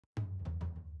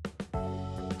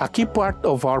A key part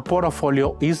of our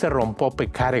portfolio is the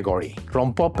rompope category.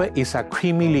 Rompope is a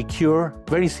creamy liqueur,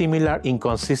 very similar in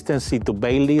consistency to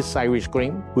Bailey's Irish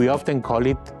cream. We often call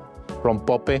it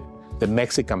rompope, the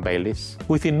Mexican Baileys.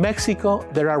 Within Mexico,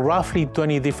 there are roughly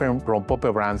 20 different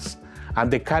rompope brands,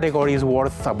 and the category is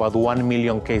worth about 1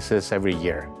 million cases every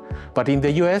year. But in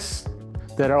the US,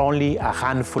 there are only a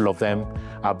handful of them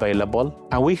available,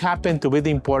 and we happen to be the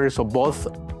importers of both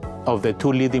of the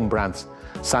two leading brands,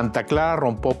 Santa Clara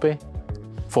Rompope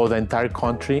for the entire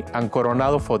country and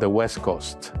Coronado for the West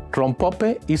Coast.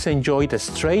 Rompope is enjoyed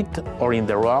straight or in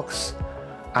the rocks,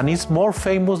 and is more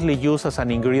famously used as an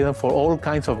ingredient for all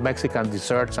kinds of Mexican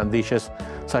desserts and dishes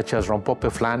such as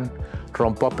rompope flan,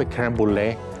 rompope crème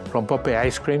brûlée, rompope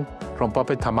ice cream,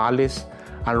 rompope tamales,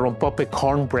 and rompope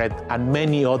cornbread, and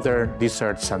many other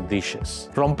desserts and dishes.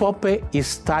 Rompope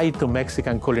is tied to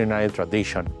Mexican culinary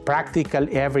tradition.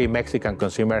 Practically every Mexican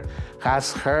consumer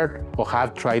has heard or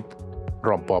have tried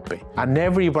rompope. And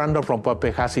every brand of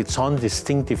rompope has its own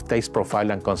distinctive taste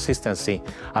profile and consistency,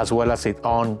 as well as its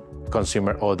own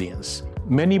consumer audience.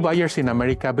 Many buyers in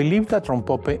America believe that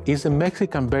rompope is a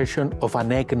Mexican version of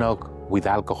an eggnog with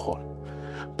alcohol.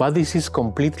 But this is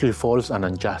completely false and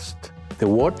unjust. The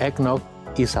word eggnog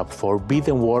is a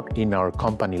forbidden word in our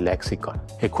company lexicon.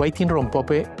 Equating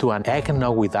rompope to an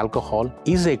eggnog with alcohol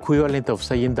is the equivalent of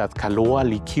saying that Kahlua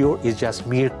liqueur is just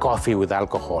mere coffee with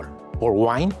alcohol, or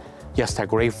wine, just a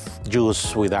grape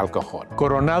juice with alcohol.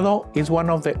 Coronado is one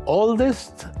of the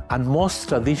oldest and most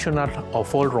traditional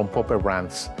of all rompope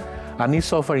brands, and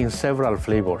is offered in several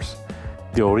flavors: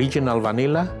 the original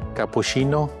vanilla,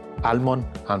 cappuccino, almond,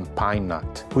 and pine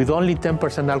nut. With only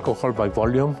 10% alcohol by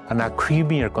volume and a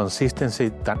creamier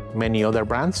consistency than many other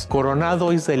brands,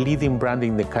 Coronado is the leading brand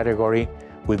in the category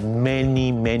with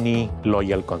many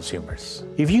loyal consumers.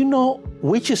 If you know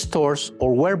which stores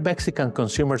or where Mexican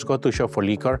consumers go to shop for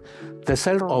liquor, the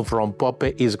sale of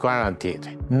rompope is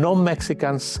guaranteed. No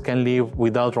Mexicans can live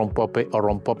without rompope or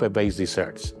rompope-based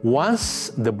desserts. Once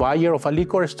the buyer of a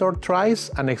liquor store tries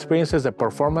and experiences the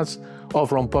performance of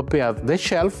rompope at the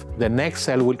shelf, the next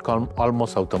sale will come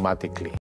almost automatically.